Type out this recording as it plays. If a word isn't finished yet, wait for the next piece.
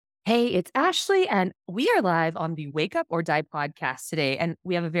Hey, it's Ashley, and we are live on the Wake Up or Die podcast today. And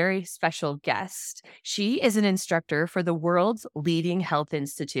we have a very special guest. She is an instructor for the world's leading health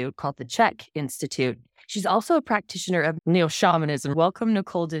institute called the C.H.E.K Institute. She's also a practitioner of neo shamanism. Welcome,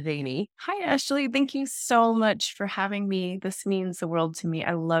 Nicole Devaney. Hi, Ashley. Thank you so much for having me. This means the world to me.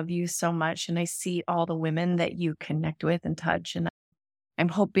 I love you so much. And I see all the women that you connect with and touch. And I'm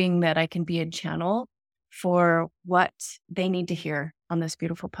hoping that I can be a channel for what they need to hear on this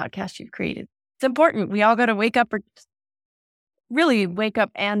beautiful podcast you've created. It's important. We all got to wake up, or really wake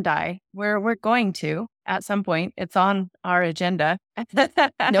up and die. We're going to at some point. It's on our agenda.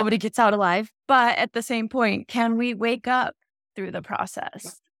 Nobody gets out alive. But at the same point, can we wake up through the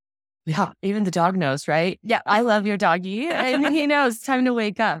process? Yeah, even the dog knows, right? Yeah. I love your doggy. And he knows it's time to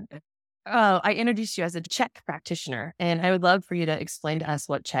wake up. I introduced you as a C.H.E.K practitioner, and I would love for you to explain to us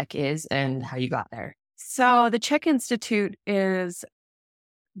what C.H.E.K is and how you got there. So the C.H.E.K Institute is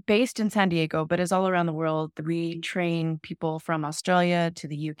based in San Diego, but is all around the world. We train people from Australia to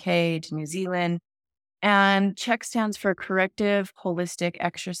the UK to New Zealand. And C.H.E.K stands for Corrective Holistic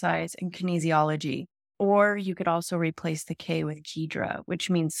Exercise and Kinesiology. Or you could also replace the K with Kedra, which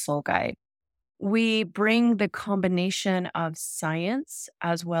means soul guide. We bring the combination of science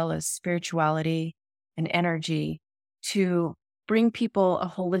as well as spirituality and energy to bring people a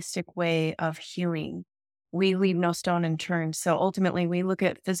holistic way of healing. We leave no stone unturned. So ultimately, we look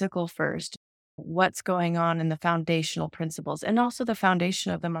at physical first, what's going on in the foundational principles, and also the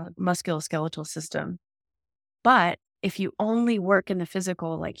foundation of the musculoskeletal system. But if you only work in the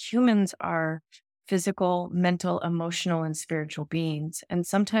physical, like humans are physical, mental, emotional, and spiritual beings. And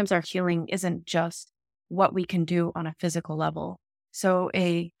sometimes our healing isn't just what we can do on a physical level. So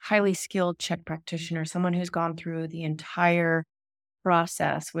a highly skilled C.H.E.K practitioner, someone who's gone through the entire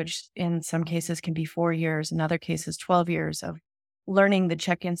process, which in some cases can be 4 years, in other cases 12 years of learning the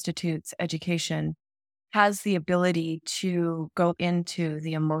C.H.E.K Institute's education, has the ability to go into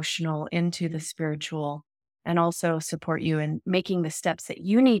the emotional, into the spiritual, and also support you in making the steps that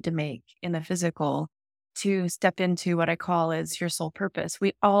you need to make in the physical to step into what I call is your soul purpose.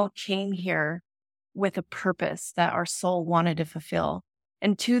 We all came here with a purpose that our soul wanted to fulfill.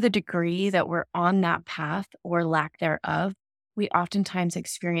 And to the degree that we're on that path or lack thereof, we oftentimes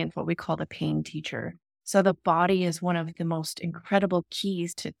experience what we call the pain teacher. So the body is one of the most incredible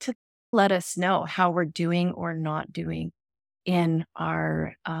keys to let us know how we're doing or not doing in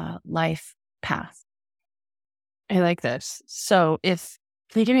our life path. I like this. So can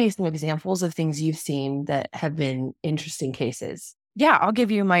you give me some examples of things you've seen that have been interesting cases? Yeah, I'll give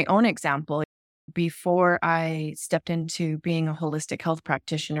you my own example. Before I stepped into being a holistic health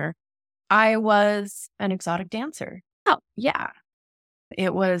practitioner, I was an exotic dancer. Oh, yeah.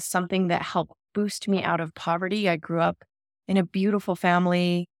 It was something that helped boost me out of poverty. I grew up in a beautiful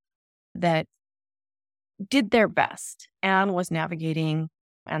family that did their best and was navigating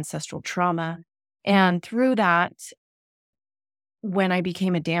ancestral trauma. And through that, when I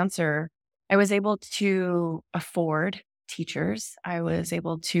became a dancer, I was able to afford teachers. I was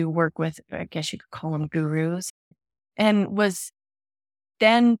able to work with, I guess you could call them gurus, and was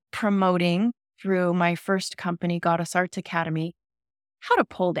then promoting through my first company, Goddess Arts Academy, how to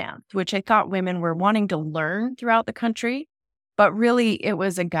pole dance, which I thought women were wanting to learn throughout the country. But really, it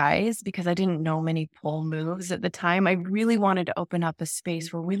was a guise because I didn't know many pole moves at the time. I really wanted to open up a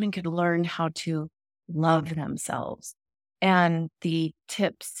space where women could learn how to love themselves and the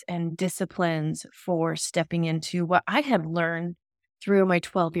tips and disciplines for stepping into what I had learned through my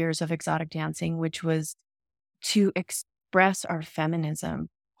 12 years of exotic dancing, which was to express our feminism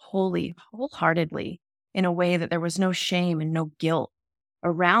wholeheartedly in a way that there was no shame and no guilt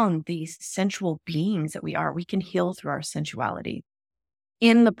around these sensual beings that we are. We can heal through our sensuality.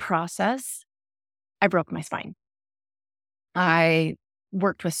 In the process, I broke my spine. I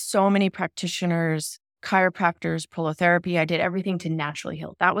worked with so many practitioners, chiropractors, prolotherapy. I did everything to naturally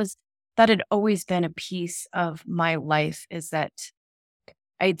heal. That had always been a piece of my life, is that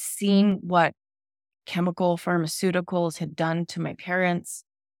I'd seen what chemical pharmaceuticals had done to my parents,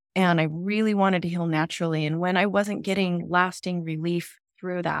 and I really wanted to heal naturally. And when I wasn't getting lasting relief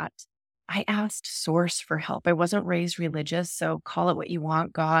through that, I asked Source for help. I wasn't raised religious, so call it what you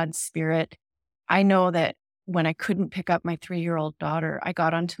want, God, spirit. I know that when I couldn't pick up my 3-year-old daughter, I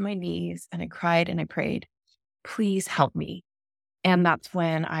got onto my knees and I cried and I prayed, please help me. And that's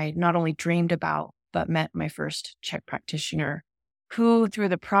when I not only dreamed about, but met my first C.H.E.K practitioner who, through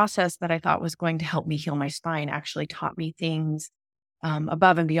the process that I thought was going to help me heal my spine, actually taught me things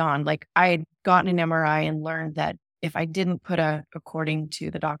above and beyond. Like, I had gotten an MRI and learned that if I didn't put according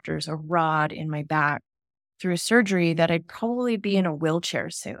to the doctors, a rod in my back through surgery, that I'd probably be in a wheelchair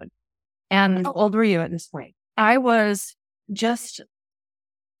soon. And How old were you at this point? I was just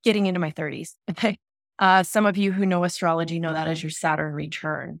getting into my 30s. Some of you who know astrology know that as your Saturn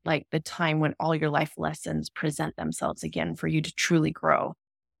return, like the time when all your life lessons present themselves again for you to truly grow.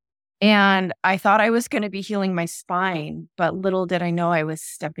 And I thought I was going to be healing my spine, but little did I know I was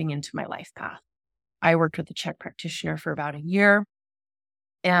stepping into my life path. I worked with the C.H.E.K practitioner for about a year.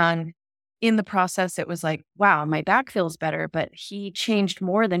 And in the process, it was like, wow, my back feels better. But he changed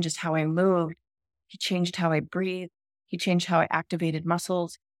more than just how I moved. He changed how I breathed. He changed how I activated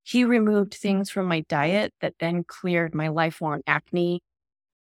muscles. He removed things from my diet that then cleared my lifelong acne.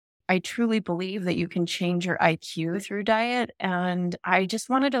 I truly believe that you can change your IQ through diet. And I just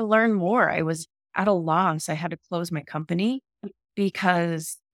wanted to learn more. I was at a loss. I had to close my company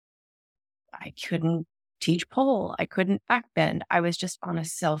because I couldn't teach pole. I couldn't backbend. I was just on a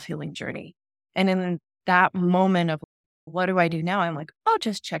self-healing journey. And in that moment of what do I do now? I'm like, I'll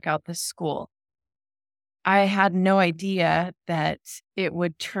just check out this school. I had no idea that it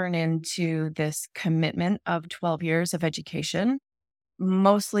would turn into this commitment of 12 years of education,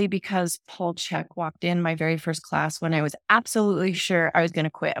 mostly because Paul Chek walked in my very first class when I was absolutely sure I was going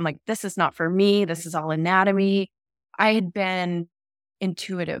to quit. I'm like, this is not for me. This is all anatomy. I had been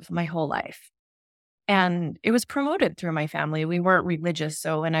intuitive my whole life. And it was promoted through my family. We weren't religious.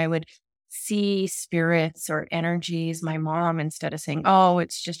 So when I would see spirits or energies, my mom, instead of saying, oh,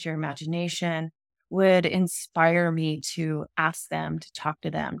 it's just your imagination, would inspire me to ask them, to talk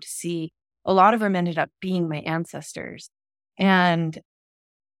to them, to see. A lot of them ended up being my ancestors. And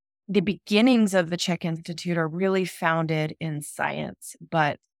the beginnings of the C.H.E.K Institute are really founded in science.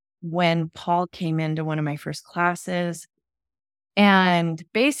 But when Paul came into one of my first classes, and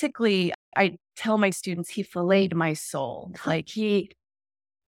basically, I tell my students he filleted my soul. Like he,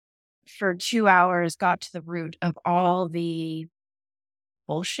 for 2 hours, got to the root of all the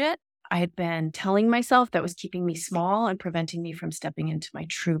bullshit I had been telling myself that was keeping me small and preventing me from stepping into my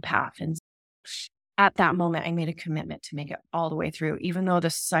true path. And at that moment, I made a commitment to make it all the way through, even though the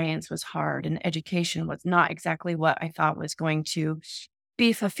science was hard and education was not exactly what I thought was going to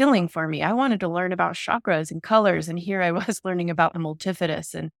be fulfilling for me. I wanted to learn about chakras and colors. And here I was learning about the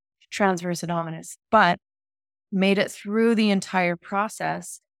multifidus and transverse abdominis, but made it through the entire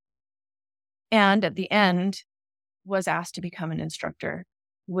process. And at the end was asked to become an instructor,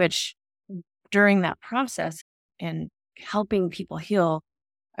 which during that process and helping people heal,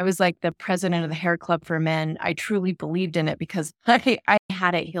 I was like the president of the hair club for men. I truly believed in it because I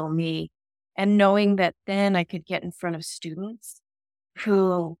had it heal me. And knowing that then I could get in front of students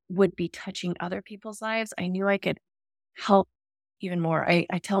who would be touching other people's lives, I knew I could help even more. I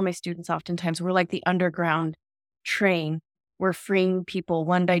tell my students oftentimes, we're like the underground train. We're freeing people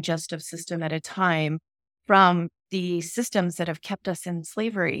one digestive system at a time from the systems that have kept us in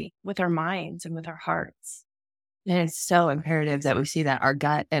slavery with our minds and with our hearts. And it's so imperative that we see that our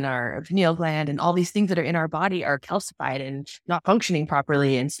gut and our pineal gland and all these things that are in our body are calcified and not functioning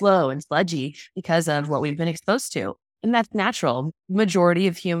properly and slow and sludgy because of what we've been exposed to. And that's natural. Majority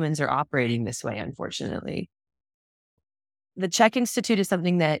of humans are operating this way, unfortunately. The C.H.E.K Institute is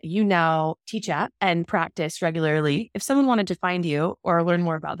something that you now teach at and practice regularly. If someone wanted to find you or learn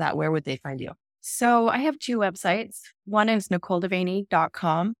more about that, where would they find you? So I have two websites. One is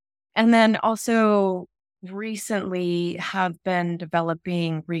NicoleDevaney.com. And then also recently have been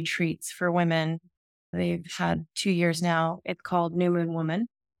developing retreats for women. They've had 2 years now. It's called New Moon Woman.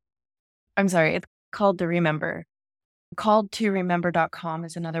 I'm sorry, it's called The Remember. CalledToRemember.com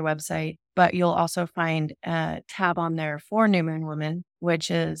is another website, but you'll also find a tab on there for New Moon Woman, which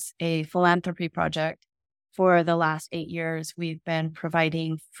is a philanthropy project. For the last 8 years, we've been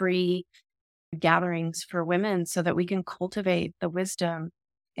providing free gatherings for women so that we can cultivate the wisdom.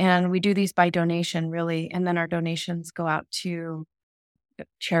 And we do these by donation, really. And then our donations go out to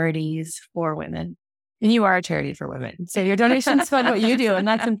charities for women. And you are a charity for women. So your donations fund what you do. And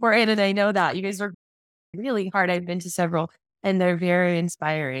that's important. And I know that you guys work really hard. I've been to several and they're very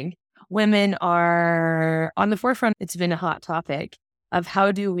inspiring. Women are on the forefront. It's been a hot topic of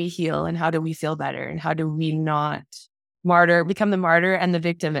how do we heal and how do we feel better and how do we not become the martyr and the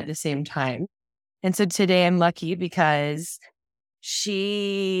victim at the same time. And so today I'm lucky because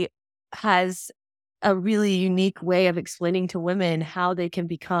she has a really unique way of explaining to women how they can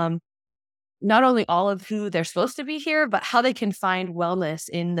become not only all of who they're supposed to be here, but how they can find wellness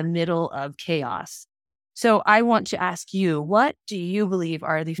in the middle of chaos. So I want to ask you, what do you believe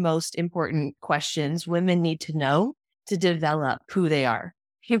are the most important questions women need to know to develop who they are?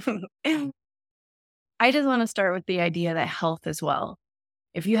 I just want to start with the idea that health is wealth.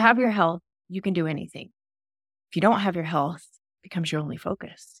 If you have your health, you can do anything. If you don't have your health, it becomes your only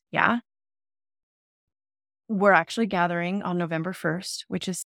focus. Yeah. we're actually gathering on November 1st, which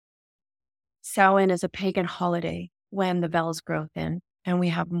is Samhain is a pagan holiday when the bells grow thin and we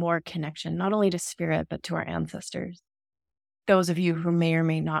have more connection, not only to spirit, but to our ancestors. Those of you who may or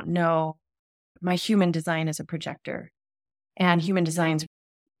may not know, my human design is a projector, and human design is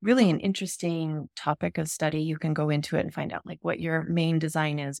really an interesting topic of study. You can go into it and find out like what your main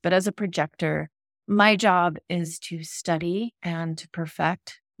design is. But as a projector, my job is to study and to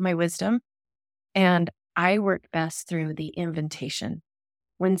perfect my wisdom. And I work best through the invitation,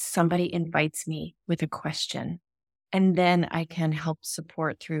 when somebody invites me with a question. And then I can help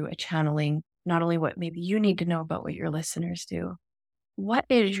support through a channeling, not only what maybe you need to know, but what your listeners do. What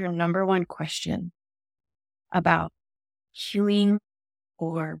is your number one question about healing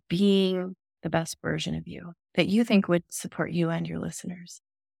or being the best version of you that you think would support you and your listeners?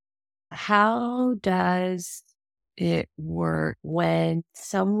 How does it work when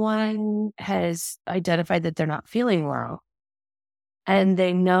someone has identified that they're not feeling well and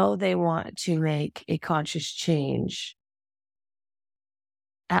they know they want to make a conscious change?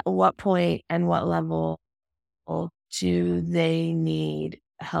 At what point and what level do they need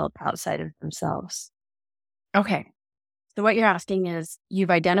help outside of themselves? Okay. So what you're asking is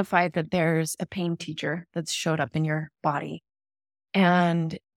you've identified that there's a pain teacher that's showed up in your body.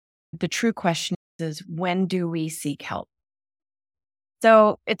 And the true question is, when do we seek help?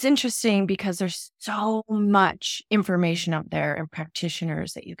 So it's interesting because there's so much information out there and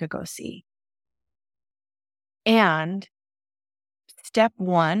practitioners that you could go see. And step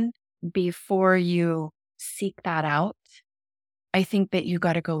one, before you seek that out, I think that you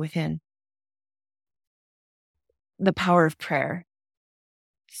got to go within. The power of prayer.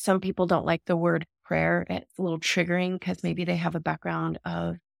 Some people don't like the word prayer. It's a little triggering because maybe they have a background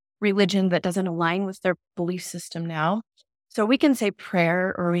of religion that doesn't align with their belief system now. So we can say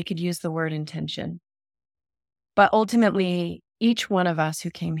prayer, or we could use the word intention. But ultimately, each one of us who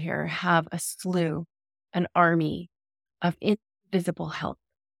came here have a slew, an army of invisible help.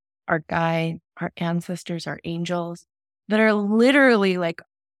 Our guide, our ancestors, our angels that are literally like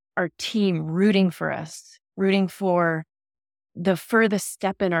our team rooting for us, rooting for the furthest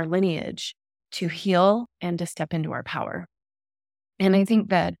step in our lineage to heal and to step into our power. And I think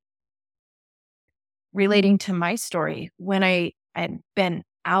that relating to my story, when I had been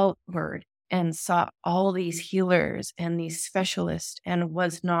outward and saw all these healers and these specialists and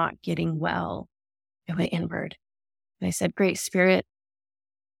was not getting well, I went inward. And I said, Great Spirit,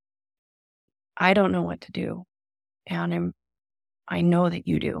 I don't know what to do. And I know that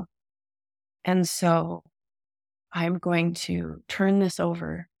you do. And so I'm going to turn this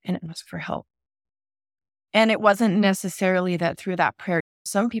over and ask for help. And it wasn't necessarily that through that prayer.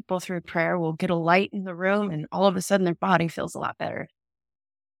 Some people through prayer will get a light in the room and all of a sudden their body feels a lot better.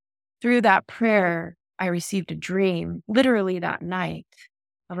 Through that prayer, I received a dream literally that night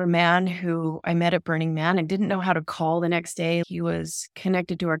of a man who I met at Burning Man and didn't know how to call the next day. He was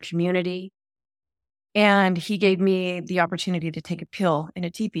connected to our community. And he gave me the opportunity to take a pill in a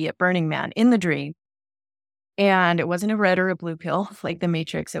teepee at Burning Man in the dream. And it wasn't a red or a blue pill like the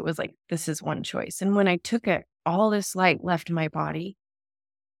Matrix. It was like, this is one choice. And when I took it, all this light left my body.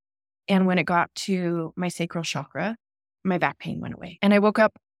 And when it got to my sacral chakra, my back pain went away. And I woke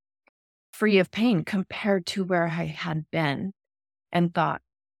up free of pain compared to where I had been, and thought,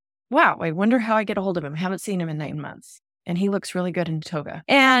 wow, I wonder how I get a hold of him. I haven't seen him in 9 months. And he looks really good in toga.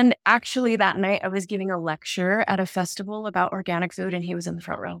 And actually that night I was giving a lecture at a festival about organic food and he was in the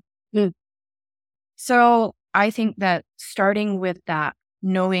front row. So I think that starting with that,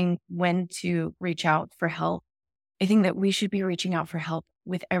 knowing when to reach out for help, I think that we should be reaching out for help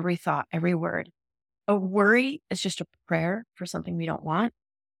with every thought, every word. A worry is just a prayer for something we don't want.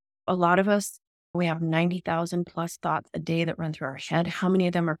 A lot of us, we have 90,000 plus thoughts a day that run through our head. How many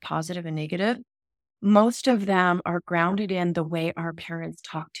of them are positive and negative? Most of them are grounded in the way our parents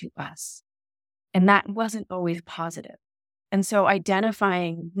talk to us. And that wasn't always positive. And so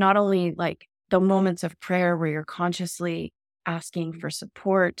identifying not only like the moments of prayer where you're consciously asking for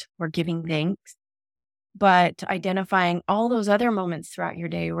support or giving thanks, but identifying all those other moments throughout your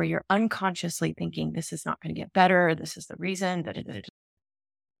day where you're unconsciously thinking, this is not going to get better. This is the reason.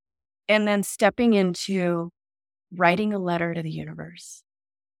 And then stepping into writing a letter to the universe.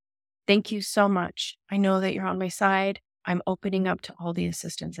 Thank you so much. I know that you're on my side. I'm opening up to all the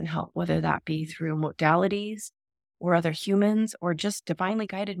assistance and help, whether that be through modalities or other humans or just divinely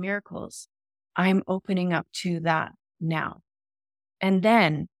guided miracles. I'm opening up to that now. And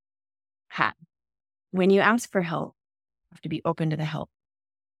then, when you ask for help, you have to be open to the help.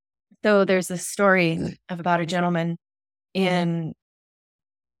 So there's this story of about a gentleman in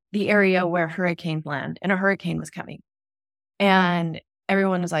the area where hurricanes land, and a hurricane was coming. And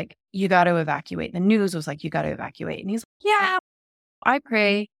everyone was like, you got to evacuate. The news was like, you got to evacuate. And he's like, yeah, I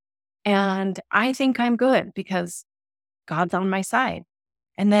pray. And I think I'm good because God's on my side.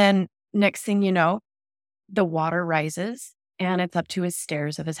 And then next thing you know, the water rises and it's up to his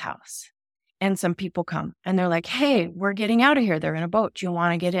stairs of his house. And some people come and they're like, hey, we're getting out of here. They're in a boat. Do you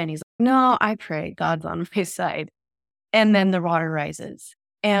want to get in? He's like, no, I pray. God's on my side. And then the water rises.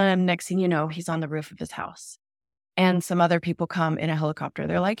 And next thing you know, he's on the roof of his house. And some other people come in a helicopter.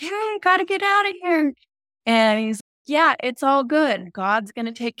 They're like, hey, gotta get out of here. And he's like, yeah, it's all good. God's going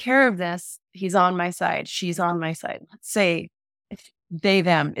to take care of this. He's on my side. She's on my side. Let's say they,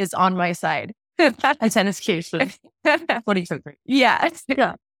 them is on my side. A tennis case. What do you think? Yeah.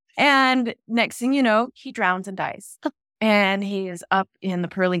 And next thing you know, he drowns and dies. And he is up in the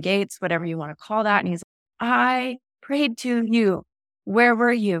pearly gates, whatever you want to call that. And he's like, I prayed to you. Where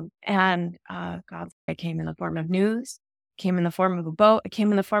were you? And God, I came in the form of news, came in the form of a boat, it came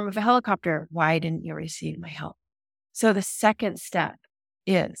in the form of a helicopter. Why didn't you receive my help? So the second step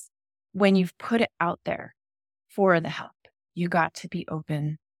is when you've put it out there for the help, you got to be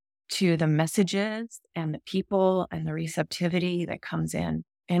open to the messages and the people and the receptivity that comes in.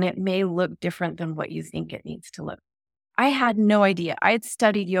 And it may look different than what you think it needs to look. I had no idea. I had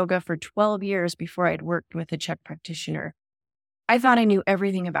studied yoga for 12 years before I'd worked with a C.H.E.K practitioner. I thought I knew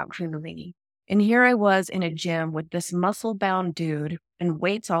everything about Kundalini. And here I was in a gym with this muscle-bound dude and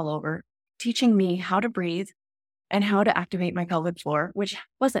weights all over, teaching me how to breathe and how to activate my pelvic floor, which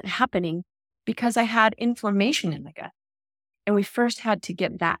wasn't happening because I had inflammation in my gut. And we first had to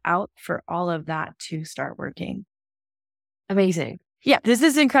get that out for all of that to start working. Amazing. Yeah, this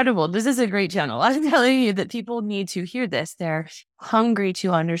is incredible. This is a great channel. I'm telling you that people need to hear this. They're hungry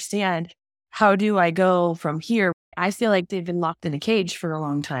to understand, how do I go from here? I feel like they've been locked in a cage for a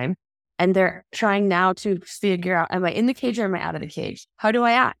long time, and they're trying now to figure out, am I in the cage or am I out of the cage? How do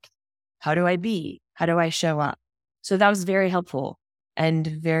I act? How do I be? How do I show up? So that was very helpful and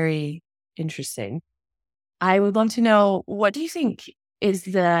very interesting. I would love to know, what do you think is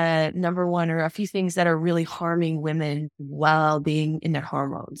the number one or a few things that are really harming women while being in their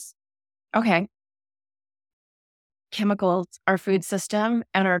hormones? Okay. Chemicals, our food system,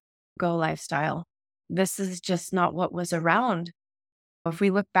 and our go lifestyle. This is just not what was around. If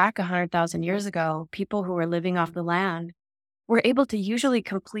we look back 100,000 years ago, people who were living off the land were able to usually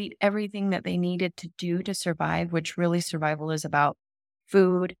complete everything that they needed to do to survive, which really survival is about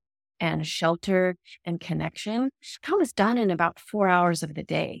food and shelter and connection. That was done in about 4 hours of the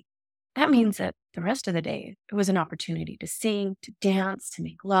day. That means that the rest of the day, it was an opportunity to sing, to dance, to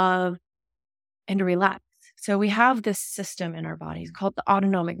make love, and to relax. So we have this system in our bodies called the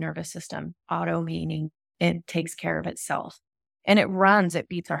autonomic nervous system. Auto meaning it takes care of itself. And it runs, it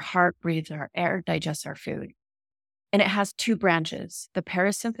beats our heart, breathes our air, digests our food. And it has two branches, the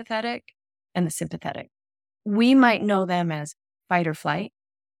parasympathetic and the sympathetic. We might know them as fight or flight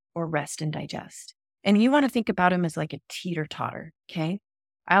or rest and digest. And you want to think about them as like a teeter-totter, okay?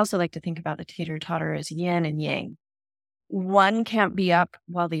 I also like to think about the teeter-totter as yin and yang. One can't be up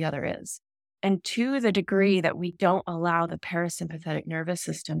while the other is. And to the degree that we don't allow the parasympathetic nervous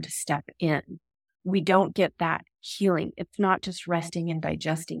system to step in, we don't get that healing. It's not just resting and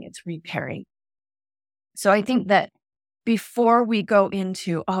digesting, it's repairing. So I think that before we go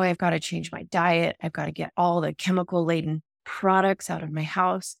into, oh, I've got to change my diet, I've got to get all the chemical-laden products out of my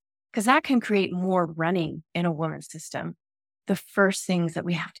house, because that can create more running in a woman's system. The first things that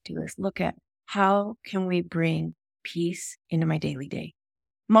we have to do is look at, how can we bring peace into my daily day?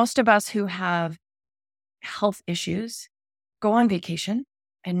 Most of us who have health issues go on vacation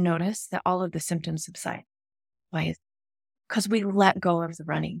and notice that all of the symptoms subside. Why? Because we let go of the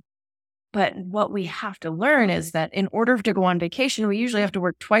running. But what we have to learn is that in order to go on vacation, we usually have to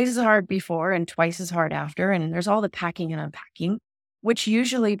work twice as hard before and twice as hard after. And there's all the packing and unpacking, which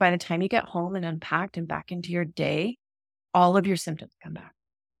usually by the time you get home and unpacked and back into your day, all of your symptoms come back.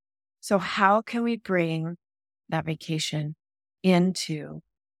 So how can we bring that vacation into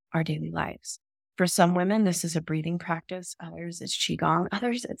our daily lives? For some women, this is a breathing practice. Others, it's Qigong.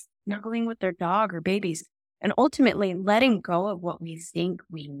 Others, it's snuggling with their dog or babies. And ultimately, letting go of what we think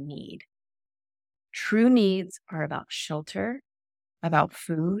we need. True needs are about shelter, about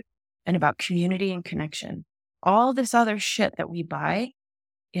food, and about community and connection. All this other shit that we buy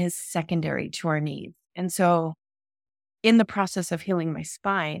is secondary to our needs. And so in the process of healing my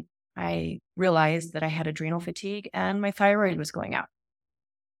spine, I realized that I had adrenal fatigue and my thyroid was going out.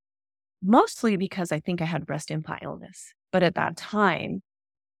 Mostly because I think I had breast implant illness. But at that time,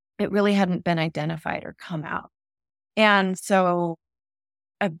 it really hadn't been identified or come out. And so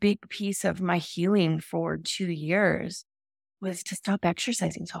a big piece of my healing for 2 years was to stop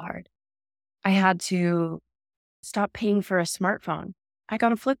exercising so hard. I had to stop paying for a smartphone. I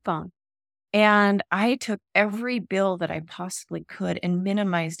got a flip phone. And I took every bill that I possibly could and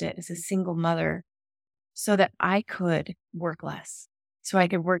minimized it as a single mother so that I could work less, so I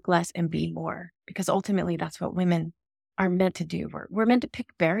could work less and be more, because ultimately that's what women are meant to do. We're meant to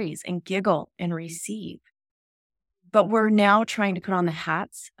pick berries and giggle and receive. But we're now trying to put on the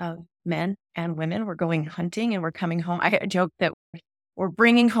hats of men and women. We're going hunting and we're coming home. I joke that we're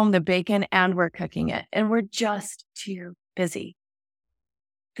bringing home the bacon and we're cooking it, and we're just too busy.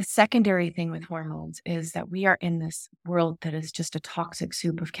 The secondary thing with hormones is that we are in this world that is just a toxic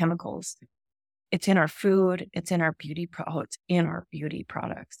soup of chemicals. It's in our food. It's in our beauty products.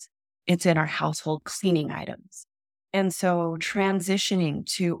 It's in our household cleaning items. And so transitioning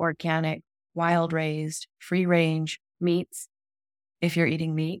to organic, wild-raised, free-range meats, if you're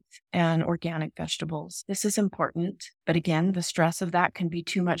eating meat, and organic vegetables, this is important. But again, the stress of that can be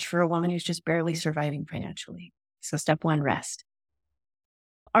too much for a woman who's just barely surviving financially. So step one, rest.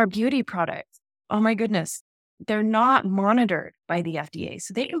 Our beauty products, oh my goodness, they're not monitored by the FDA.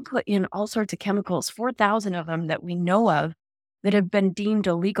 So they can put in all sorts of chemicals, 4,000 of them that we know of, that have been deemed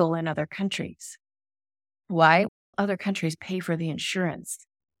illegal in other countries. Why? Other countries pay for the insurance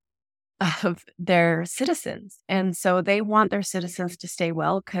of their citizens. And so they want their citizens to stay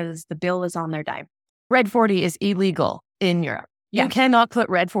well because the bill is on their dime. Red 40 is illegal in Europe. You cannot put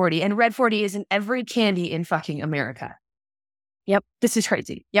Red 40, and Red 40 is in every candy in fucking America. Yep. This is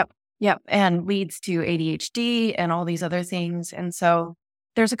crazy. Yep. And leads to ADHD and all these other things. And so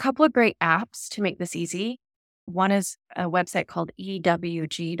there's a couple of great apps to make this easy. One is a website called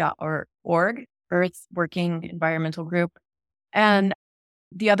EWG.org, Earth Working Environmental Group. And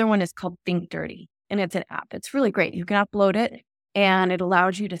the other one is called Think Dirty. And it's an app. It's really great. You can upload it and it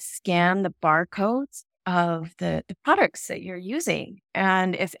allows you to scan the barcodes of the products that you're using.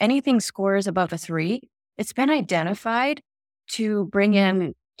 And if anything scores above a 3, it's been identified to bring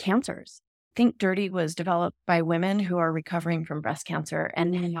in cancers. Think Dirty was developed by women who are recovering from breast cancer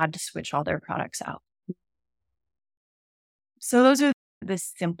and had to switch all their products out. So those are the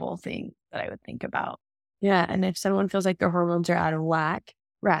simple things that I would think about. Yeah. And if someone feels like their hormones are out of whack,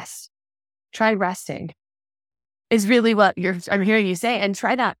 rest. Try resting. Is really what I'm hearing you say. And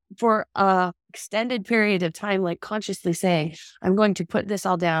try that for a extended period of time, like consciously saying, I'm going to put this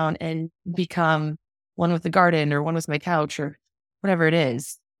all down and become one with the garden or one with my couch or whatever it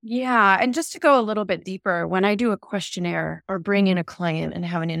is. Yeah. And just to go a little bit deeper, when I do a questionnaire or bring in a client and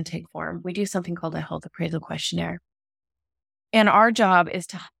have an intake form, we do something called a health appraisal questionnaire. And our job is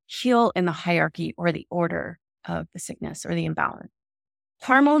to heal in the hierarchy or the order of the sickness or the imbalance.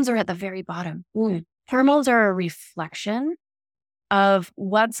 Hormones are at the very bottom. Hormones are a reflection of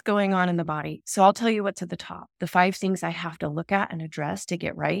what's going on in the body. So I'll tell you what's at the top. The 5 things I have to look at and address to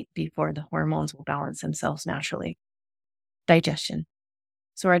get right before the hormones will balance themselves naturally. Digestion.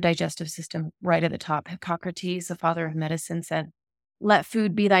 So our digestive system, right at the top. Hippocrates, the father of medicine, said, let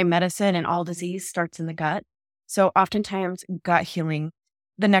food be thy medicine and all disease starts in the gut. So oftentimes gut healing.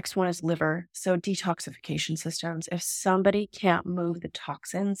 The next one is liver. So detoxification systems. If somebody can't move the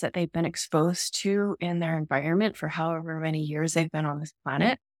toxins that they've been exposed to in their environment for however many years they've been on this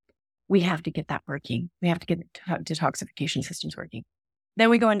planet, we have to get that working. We have to get detoxification systems working. Then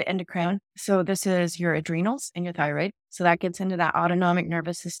we go into endocrine. So this is your adrenals and your thyroid. So that gets into that autonomic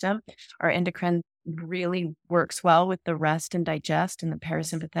nervous system. Our endocrine really works well with the rest and digest and the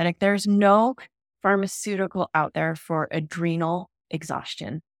parasympathetic. There's no pharmaceutical out there for adrenal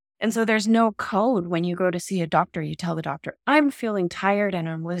exhaustion. And so there's no code when you go to see a doctor. You tell the doctor, I'm feeling tired and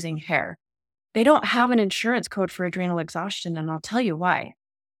I'm losing hair. They don't have an insurance code for adrenal exhaustion. And I'll tell you why.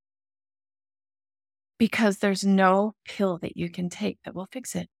 Because there's no pill that you can take that will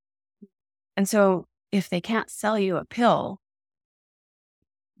fix it. And so if they can't sell you a pill,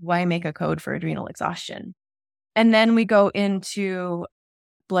 why make a code for adrenal exhaustion? And then we go into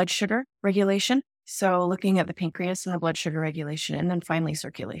blood sugar regulation. So looking at the pancreas and the blood sugar regulation, and then finally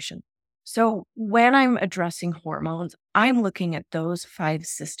circulation. So when I'm addressing hormones, I'm looking at those 5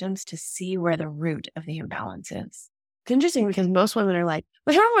 systems to see where the root of the imbalance is. It's interesting because most women are like,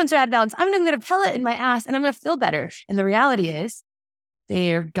 my hormones are out of balance. I'm going to pill it in my ass and I'm going to feel better. And the reality is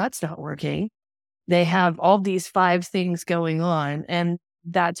their gut's not working. They have all these 5 things going on. And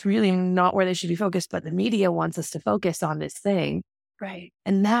that's really not where they should be focused. But the media wants us to focus on this thing. Right.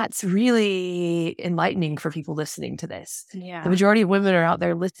 And that's really enlightening for people listening to this. Yeah. The majority of women are out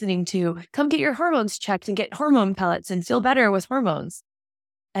there listening to, come get your hormones checked and get hormone pellets and feel better with hormones.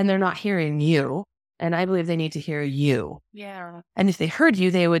 And they're not hearing you. And I believe they need to hear you. Yeah. And if they heard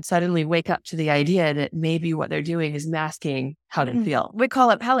you, they would suddenly wake up to the idea that maybe what they're doing is masking how they feel. We call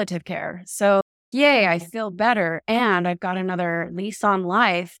it palliative care. So, yay, I feel better and I've got another lease on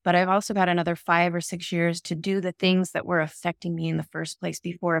life, but I've also got another 5 or 6 years to do the things that were affecting me in the first place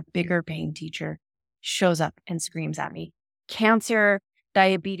before a bigger pain teacher shows up and screams at me. Cancer,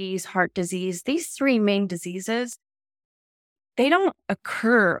 diabetes, heart disease, these 3 main diseases, they don't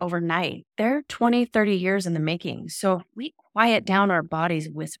occur overnight. They're 20, 30 years in the making. So if we quiet down our body's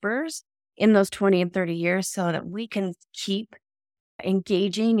whispers in those 20 and 30 years so that we can keep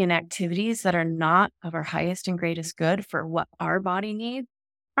engaging in activities that are not of our highest and greatest good for what our body needs,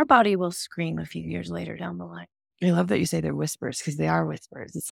 our body will scream a few years later down the line. I love that you say they're whispers because they are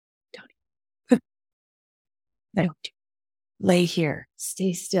whispers. It's don't lay here,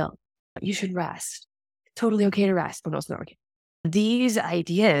 stay still. You should rest. Totally okay to rest, but no, it's not okay. These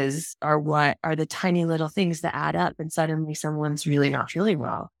ideas are what are the tiny little things that add up, and suddenly someone's really not feeling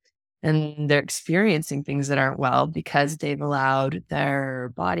well. And they're experiencing things that aren't well because they've allowed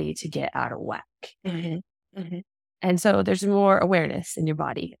their body to get out of whack. And so there's more awareness in your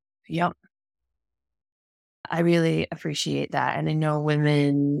body. Yep. I really appreciate that. And I know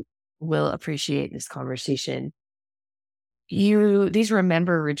women will appreciate this conversation. These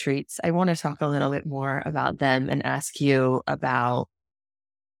remember retreats, I want to talk a little bit more about them and ask you about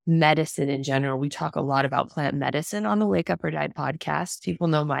medicine in general. We talk a lot about plant medicine on the Wake Up or Die podcast. People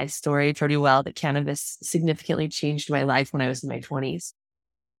know my story pretty well, that cannabis significantly changed my life when I was in my 20s.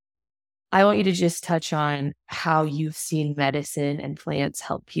 I want you to just touch on how you've seen medicine and plants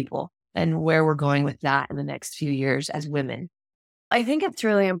help people and where we're going with that in the next few years as women. I think it's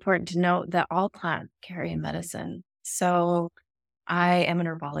really important to note that all plants carry medicine. So I am a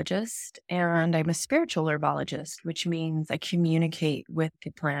herbologist and I'm a spiritual herbologist, which means I communicate with the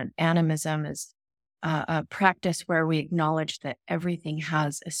plant. Animism is a practice where we acknowledge that everything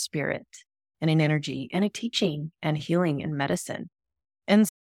has a spirit and an energy and a teaching and healing and medicine. And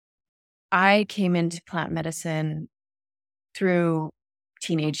I came into plant medicine through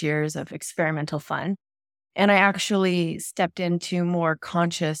teenage years of experimental fun. And I actually stepped into more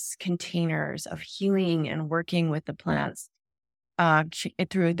conscious containers of healing and working with the plants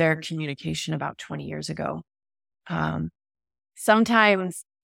through their communication about 20 years ago. Sometimes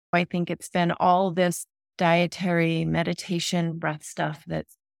I think it's been all this dietary meditation, breath stuff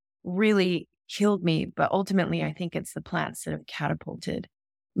that's really healed me. But ultimately, I think it's the plants that have catapulted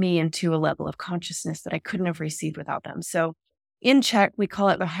me into a level of consciousness that I couldn't have received without them. So in C.H.E.K, we call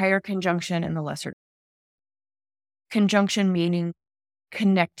it the higher conjunction and the lesser conjunction, meaning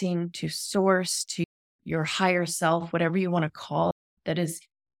connecting to source, to your higher self, whatever you want to call it, that is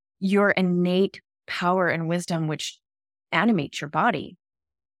your innate power and wisdom, which animates your body.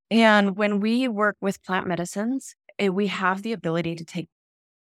 And when we work with plant medicines, we have the ability to take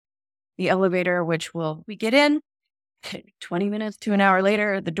the elevator, we get in 20 minutes to an hour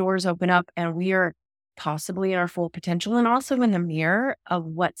later, the doors open up and we are possibly in our full potential and also in the mirror of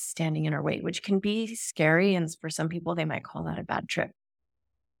what's standing in our way, which can be scary. And for some people, they might call that a bad trip.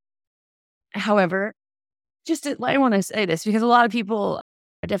 However, I want to say this because a lot of people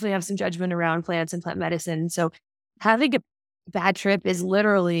definitely have some judgment around plants and plant medicine. So having a bad trip is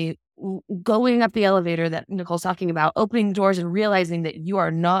literally going up the elevator that Nicole's talking about, opening doors and realizing that you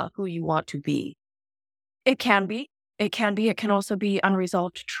are not who you want to be. It can be. It can also be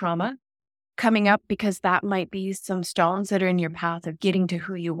unresolved trauma coming up because that might be some stones that are in your path of getting to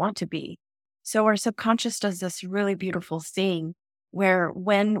who you want to be. So our subconscious does this really beautiful thing where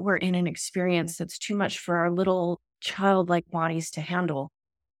when we're in an experience that's too much for our little childlike bodies to handle,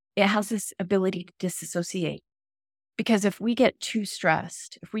 it has this ability to disassociate. Because if we get too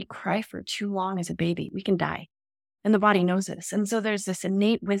stressed, if we cry for too long as a baby, we can die. And the body knows this. And so there's this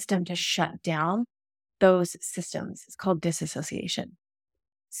innate wisdom to shut down those systems. It's called disassociation.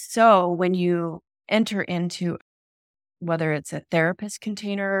 So when you enter into whether it's a therapist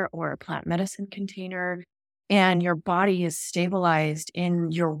container or a plant medicine container, and your body is stabilized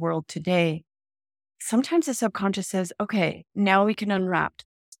in your world today, sometimes the subconscious says, okay, now we can unwrap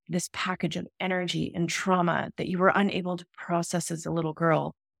this package of energy and trauma that you were unable to process as a little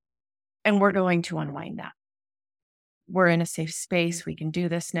girl. And we're going to unwind that. We're in a safe space. We can do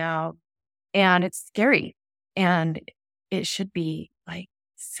this now. And it's scary. And it should be like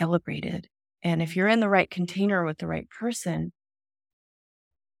celebrated. And if you're in the right container with the right person,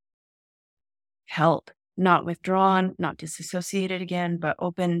 help, not withdrawn, not disassociated again, but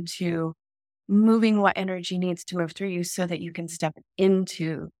open to moving what energy needs to move through you so that you can step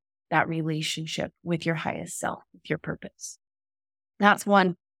into that relationship with your highest self, with your purpose. That's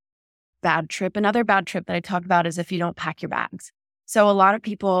one. bad trip. Another bad trip that I talk about is if you don't pack your bags. So a lot of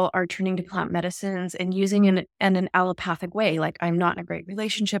people are turning to plant medicines and using it in an allopathic way. Like, I'm not in a great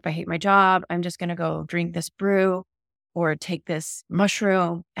relationship. I hate my job. I'm just going to go drink this brew or take this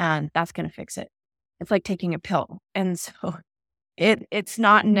mushroom and that's going to fix it. It's like taking a pill. And so it's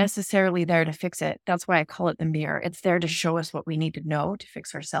not necessarily there to fix it. That's why I call it the mirror. It's there to show us what we need to know to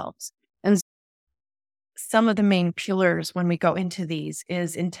fix ourselves. And some of the main pillars when we go into these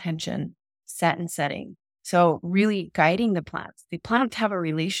is intention, set and setting. So really guiding the plants. The plants have a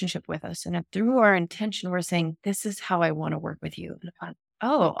relationship with us. And through our intention, we're saying, this is how I want to work with you. And the plant,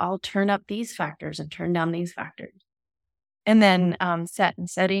 oh, I'll turn up these factors and turn down these factors. And then set and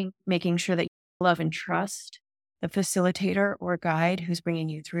setting, making sure that you love and trust the facilitator or guide who's bringing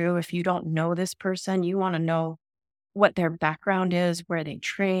you through. If you don't know this person, you want to know what their background is, where they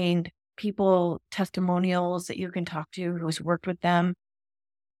trained, people, testimonials that you can talk to who's worked with them.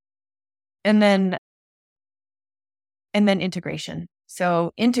 And then integration.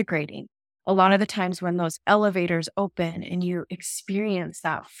 So integrating. A lot of the times when those elevators open and you experience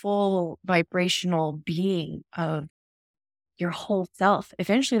that full vibrational being of your whole self,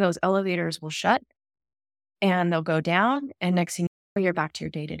 eventually those elevators will shut and they'll go down. And next thing you know, you're back to your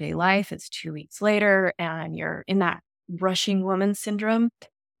day-to-day life. It's 2 weeks later and you're in that rushing woman syndrome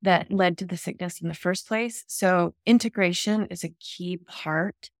that led to the sickness in the first place. So integration is a key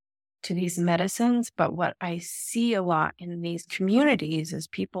part to these medicines. But what I see a lot in these communities is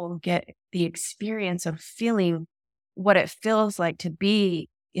people get the experience of feeling what it feels like to be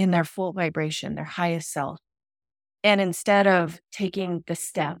in their full vibration, their highest self. And instead of taking the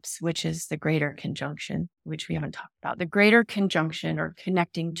steps, which is the greater conjunction, which we haven't talked about, the greater conjunction or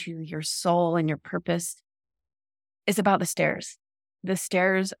connecting to your soul and your purpose is about the stairs. The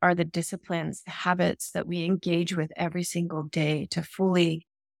stairs are the disciplines, the habits that we engage with every single day to fully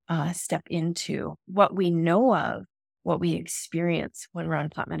step into what we know of, what we experience when we're on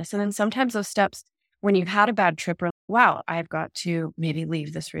plant medicine. And sometimes those steps, when you've had a bad trip, are, wow, I've got to maybe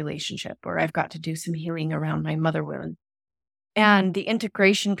leave this relationship, or I've got to do some healing around my mother wound. And the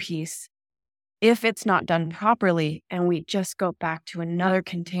integration piece, if it's not done properly and we just go back to another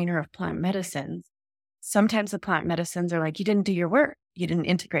container of plant medicines, sometimes the plant medicines are like, you didn't do your work. You didn't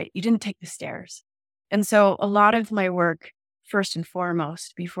integrate. You didn't take the stairs. And so a lot of my work, first and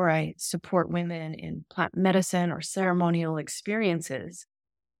foremost, before I support women in plant medicine or ceremonial experiences,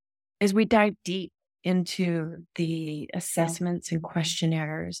 is we dive deep into the assessments and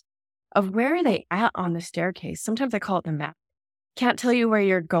questionnaires of where are they at on the staircase. Sometimes I call it the map. Can't tell you where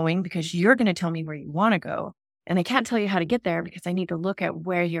you're going because you're going to tell me where you want to go. And I can't tell you how to get there because I need to look at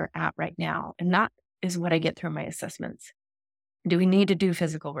where you're at right now. And that is what I get through my assessments. Do we need to do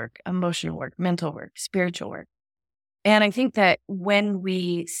physical work, emotional work, mental work, spiritual work? And I think that when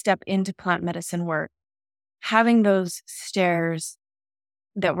we step into plant medicine work, having those stairs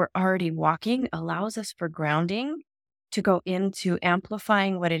that we're already walking allows us for grounding to go into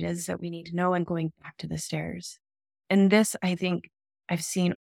amplifying what it is that we need to know and going back to the stairs. And this, I think I've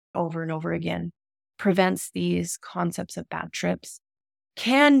seen over and over again, prevents these concepts of bad trips.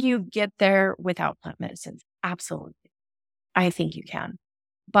 Can you get there without plant medicines? Absolutely. I think you can.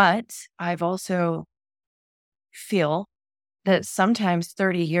 But I've also feel that sometimes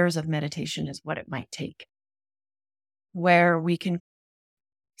 30 years of meditation is what it might take, where we can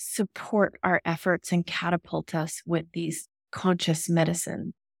support our efforts and catapult us with these conscious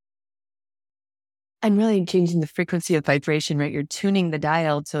medicine. I'm really changing the frequency of vibration, right? You're tuning the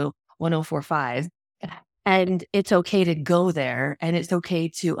dial to 1045. And it's okay to go there. And it's okay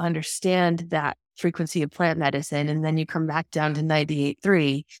to understand that frequency of plant medicine. And then you come back down to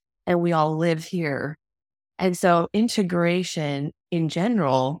 98.3 and we all live here. And so integration in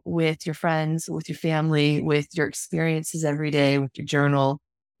general with your friends, with your family, with your experiences every day, with your journal,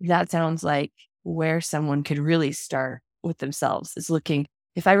 that sounds like where someone could really start with themselves is looking.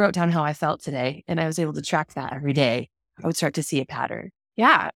 If I wrote down how I felt today and I was able to track that every day, I would start to see a pattern.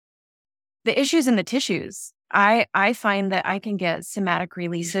 Yeah. The issues in the tissues. I find that I can get somatic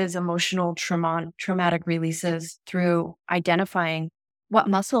releases, emotional traumatic releases through identifying what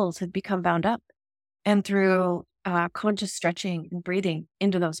muscles have become bound up. And through conscious stretching and breathing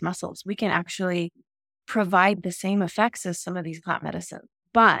into those muscles, we can actually provide the same effects as some of these plant medicines.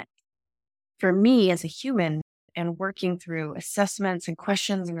 But for me as a human and working through assessments and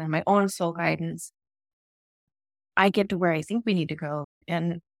questions and then my own soul guidance, I get to where I think we need to go.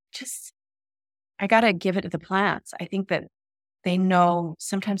 And just, I got to give it to the plants. I think that They know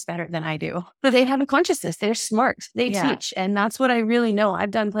sometimes better than I do. They have a consciousness. They're smart. They Yeah. teach. And that's what I really know.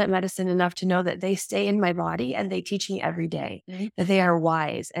 I've done plant medicine enough to know that they stay in my body and they teach me every day, that they are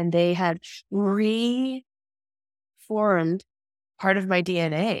wise and they have reformed part of my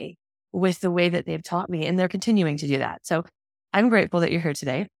DNA with the way that they've taught me. And they're continuing to do that. So I'm grateful that you're here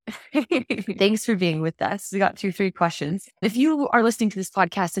today. Thanks for being with us. We got through 3 questions. If you are listening to this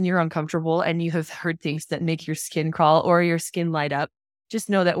podcast and you're uncomfortable and you have heard things that make your skin crawl or your skin light up, just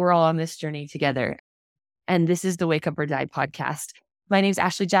know that we're all on this journey together. And this is the Wake Up or Die podcast. My name is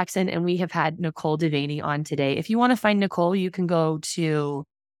Ashley Jackson, and we have had Nicole Devaney on today. If you want to find Nicole, you can go to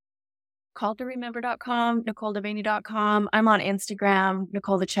calltheremember.com, NicoleDevaney.com. I'm on Instagram,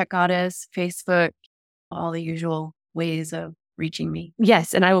 Nicole the C.H.E.K Goddess, Facebook, all the usual ways of reaching me.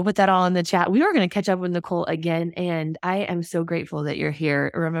 Yes, and I will put that all in the chat. We are going to catch up with Nicole again, and I am so grateful that you're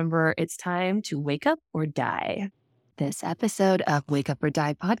here. Remember, it's time to wake up or die. This episode of Wake Up or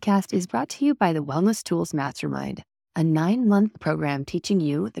Die podcast is brought to you by the Wellness Tools Mastermind, a 9-month program teaching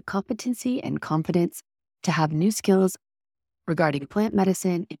you the competency and confidence to have new skills regarding plant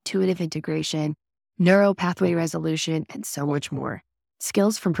medicine, intuitive integration, neuro pathway resolution, and so much more.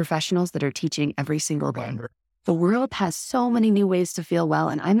 Skills from professionals that are teaching every single day. The world has so many new ways to feel well,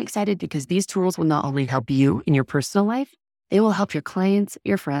 and I'm excited because these tools will not only help you in your personal life, they will help your clients,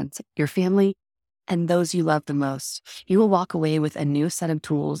 your friends, your family, and those you love the most. You will walk away with a new set of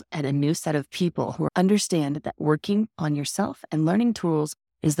tools and a new set of people who understand that working on yourself and learning tools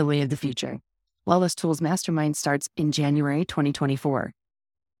is the way of the future. Wellness Tools Mastermind starts in January 2024.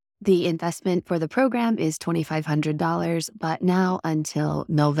 The investment for the program is $2,500, but now until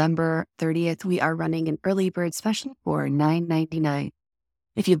November 30th, we are running an early bird special for $9.99.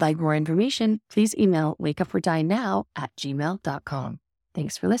 If you'd like more information, please email wakeupordie@gmail.com.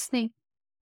 Thanks for listening.